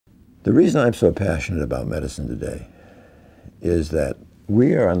The reason I'm so passionate about medicine today is that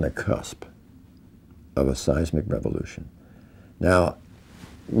we are on the cusp of a seismic revolution. Now,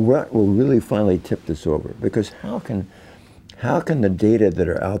 what will really finally tip this over? Because how can the data that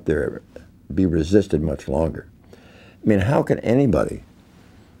are out there be resisted much longer? I mean, how can anybody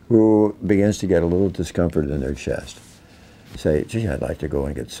who begins to get a little discomfort in their chest say, gee, I'd like to go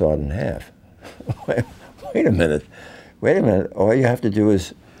and get sawed in half? Wait a minute. All you have to do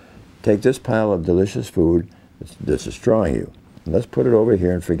is take this pile of delicious food that's destroying you, and let's put it over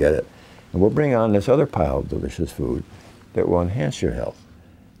here and forget it. And we'll bring on this other pile of delicious food that will enhance your health.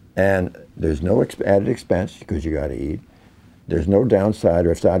 And there's no added expense because you got to eat. There's no downside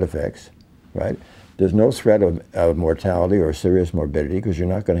or side effects, right? There's no threat of mortality or serious morbidity because you're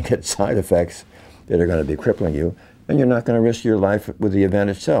not going to get side effects that are going to be crippling you, and you're not going to risk your life with the event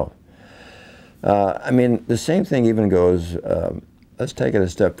itself. I mean, the same thing even goes, let's take it a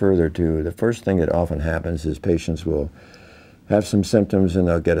step further to the first thing that often happens is patients will have some symptoms and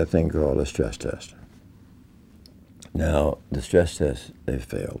they'll get a thing called a stress test. Now, the stress test, they've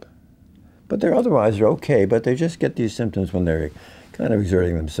failed. But they're okay, but they just get these symptoms when they're kind of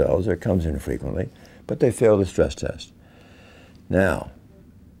exerting themselves, or it comes in frequently, but they fail the stress test. Now,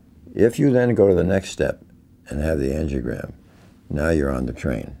 if you then go to the next step and have the angiogram, now you're on the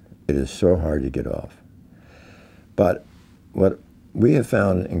train. It is so hard to get off. But what we have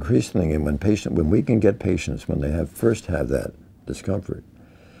found increasingly, when we can get patients, when they first have that discomfort,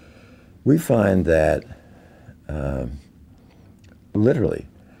 we find that literally,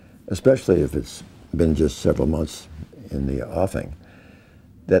 especially if it's been just several months in the offing,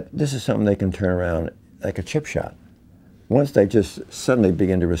 that this is something they can turn around like a chip shot. Once they just suddenly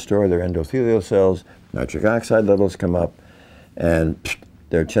begin to restore their endothelial cells, nitric oxide levels come up, and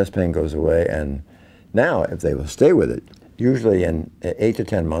their chest pain goes away. And now, if they will stay with it, usually in 8 to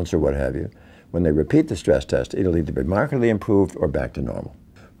 10 months or what have you, when they repeat the stress test, it'll either be markedly improved or back to normal.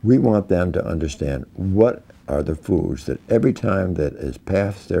 We want them to understand what are the foods that every time that is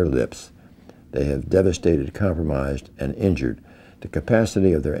past their lips, they have devastated, compromised, and injured the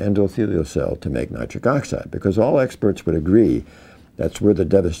capacity of their endothelial cell to make nitric oxide, because all experts would agree that's where the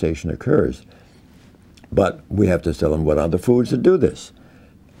devastation occurs. But we have to tell them what are the foods that do this.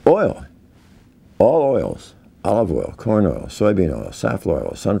 Oil, all oils, olive oil, corn oil, soybean oil, safflower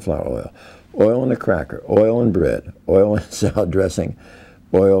oil, sunflower oil, oil in a cracker, oil in bread, oil in salad dressing.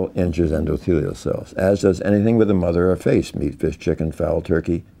 Oil injures endothelial cells, as does anything with a mother or face, meat, fish, chicken, fowl,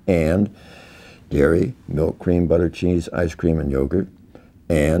 turkey, and dairy, milk, cream, butter, cheese, ice cream, and yogurt,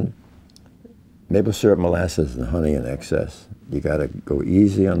 and maple syrup, molasses, and honey in excess. You got to go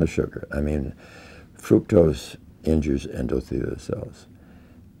easy on the sugar. I mean, fructose injures endothelial cells.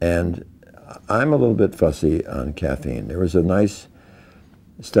 And I'm a little bit fussy on caffeine. There was a nice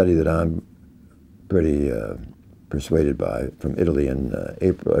study that I'm pretty persuaded by from Italy in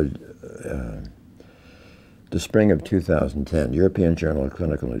the spring of 2010, European Journal of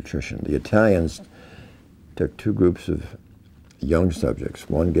Clinical Nutrition. The Italians took two groups of young subjects,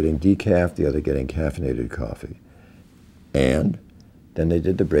 one getting decaf, the other getting caffeinated coffee. And then they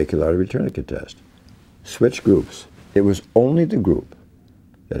did the brachial artery tourniquet test. Switch groups. It was only the group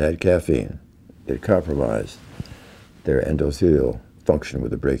that had caffeine that compromised their endothelial function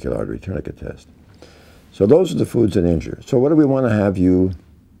with the brachial artery tourniquet test. So those are the foods that injure. So what do we want to have you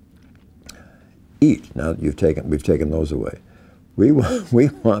eat now that we've taken those away? We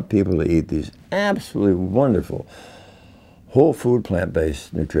want people to eat these absolutely wonderful whole food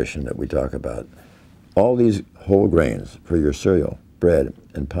plant-based nutrition that we talk about. All these whole grains for your cereal, bread,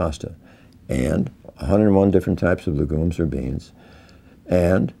 and pasta, and 101 different types of legumes or beans,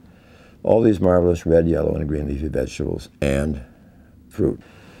 and all these marvelous red, yellow, and green leafy vegetables, and fruit.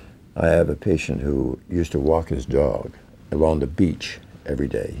 I have a patient who used to walk his dog along the beach every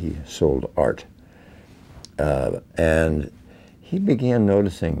day. He sold art. And he began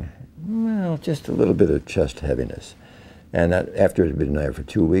noticing, well, just a little bit of chest heaviness. And that, after it had been there for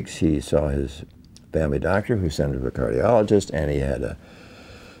 2 weeks, he saw his family doctor, who sent him to a cardiologist, and he had a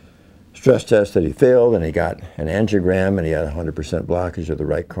stress test that he failed, and he got an angiogram, and he had 100% blockage of the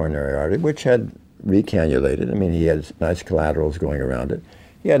right coronary artery, which had recannulated. I mean, he had nice collaterals going around it.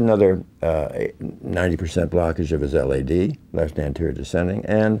 He had another 90% blockage of his LAD, left anterior descending,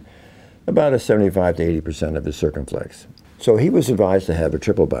 and about a 75 to 80% of his circumflex. So he was advised to have a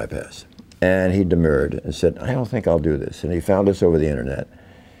triple bypass. And he demurred and said, I don't think I'll do this. And he found us over the internet.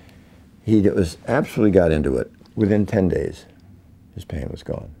 He absolutely got into it. Within 10 days, his pain was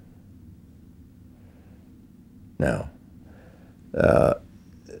gone. Now,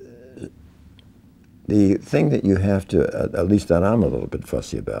 the thing that you have to, at least that I'm a little bit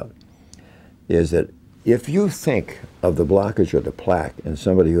fussy about, is that if you think of the blockage or the plaque in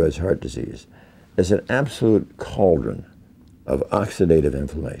somebody who has heart disease as an absolute cauldron of oxidative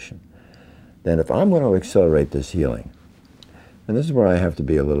inflammation, then if I'm going to accelerate this healing, and this is where I have to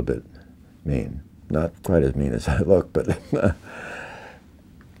be a little bit mean, not quite as mean as I look, but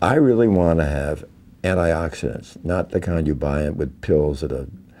I really want to have antioxidants, not the kind you buy with pills at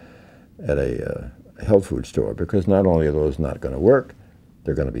a health food store, because not only are those not going to work,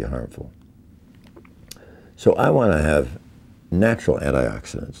 they're going to be harmful. So I want to have natural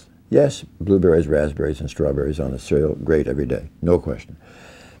antioxidants. Yes, blueberries, raspberries, and strawberries on a cereal, great every day, no question.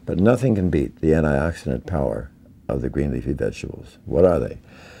 But nothing can beat the antioxidant power of the green leafy vegetables. What are they?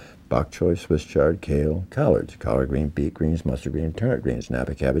 Bok choy, Swiss chard, kale, collards, collard green, beet greens, mustard green, turnip greens,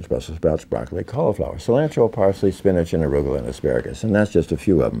 Napa cabbage, Brussels sprouts, broccoli, cauliflower, cilantro, parsley, spinach, and arugula and asparagus. And that's just a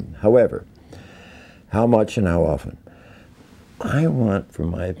few of them. However, how much and how often? I want, for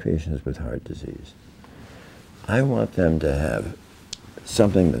my patients with heart disease, I want them to have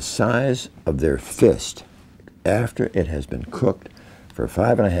something the size of their fist after it has been cooked for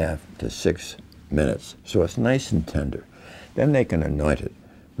 5.5 to 6 minutes, so it's nice and tender. Then they can anoint it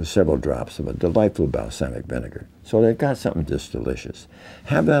with several drops of a delightful balsamic vinegar, so they've got something just delicious.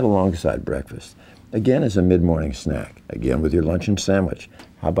 Have that alongside breakfast. Again, as a mid-morning snack. Again, with your lunch and sandwich.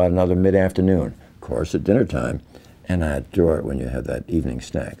 How about another mid-afternoon? Of course, at dinner time. And I adore it when you have that evening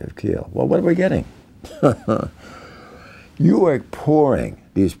snack of kale. Well, what are we getting? You are pouring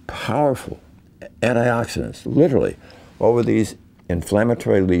these powerful antioxidants, literally, over these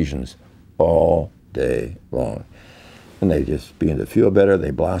inflammatory lesions all day long. And they just begin to feel better,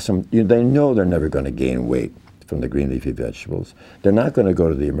 they blossom. They know they're never going to gain weight from the green leafy vegetables. They're not going to go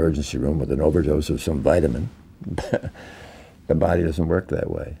to the emergency room with an overdose of some vitamin. The body doesn't work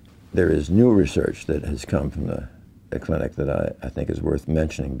that way. There is new research that has come from the clinic that I think is worth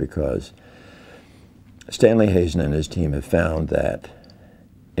mentioning, because Stanley Hazen and his team have found that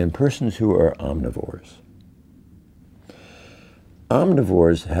in persons who are omnivores,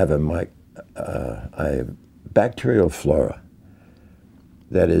 omnivores have a bacterial flora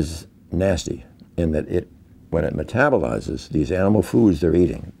that is nasty, in that when it metabolizes these animal foods they're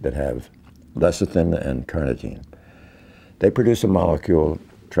eating that have lecithin and carnitine, they produce a molecule,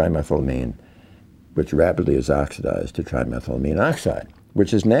 trimethylamine, which rapidly is oxidized to trimethylamine oxide,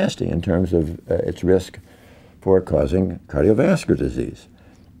 which is nasty in terms of its risk for causing cardiovascular disease.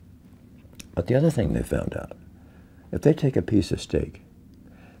 But the other thing they found out, if they take a piece of steak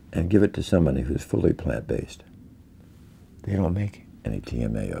and give it to somebody who's fully plant-based, they don't make any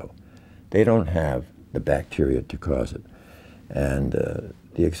TMAO. They don't have the bacteria to cause it. And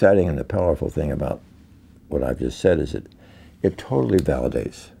the exciting and the powerful thing about what I've just said is that it totally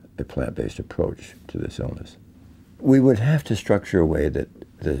validates a plant-based approach to this illness. We would have to structure a way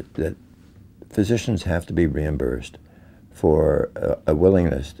that physicians have to be reimbursed for a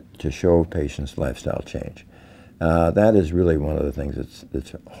willingness to show patients lifestyle change. That is really one of the things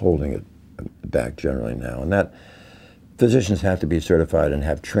that's holding it back generally now. And that physicians have to be certified and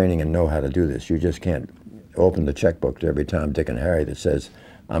have training and know how to do this. You just can't open the checkbook to every Tom, Dick, and Harry that says,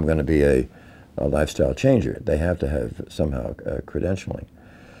 I'm going to be a lifestyle changer. They have to have somehow credentialing.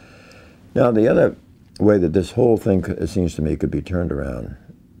 Now, the other way that this whole thing, it seems to me, could be turned around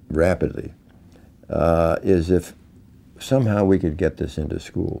rapidly is if somehow we could get this into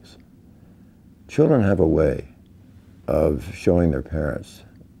schools. Children have a way of showing their parents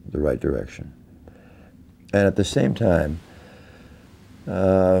the right direction. And at the same time,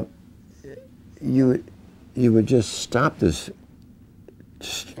 you would just stop this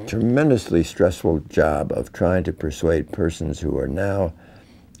tremendously stressful job of trying to persuade persons who are now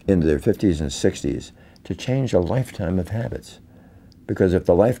into their 50s and 60s to change a lifetime of habits. Because if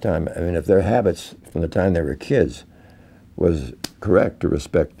if their habits from the time they were kids was correct to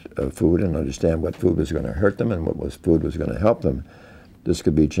respect food and understand what food was going to hurt them and what food was going to help them, this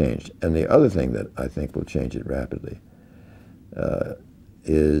could be changed. And the other thing that I think will change it rapidly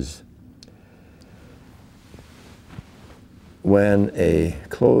is when a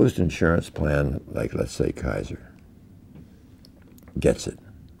closed insurance plan, like let's say Kaiser, gets it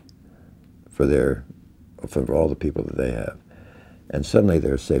for all the people that they have, and suddenly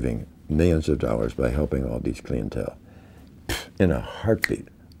they're saving millions of dollars by helping all these clientele. In a heartbeat,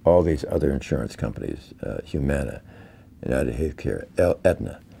 all these other insurance companies, Humana, United Healthcare,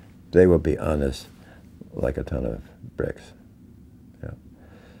 Aetna, they will be on this like a ton of bricks. Yeah.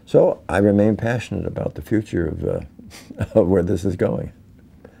 So I remain passionate about the future of where this is going.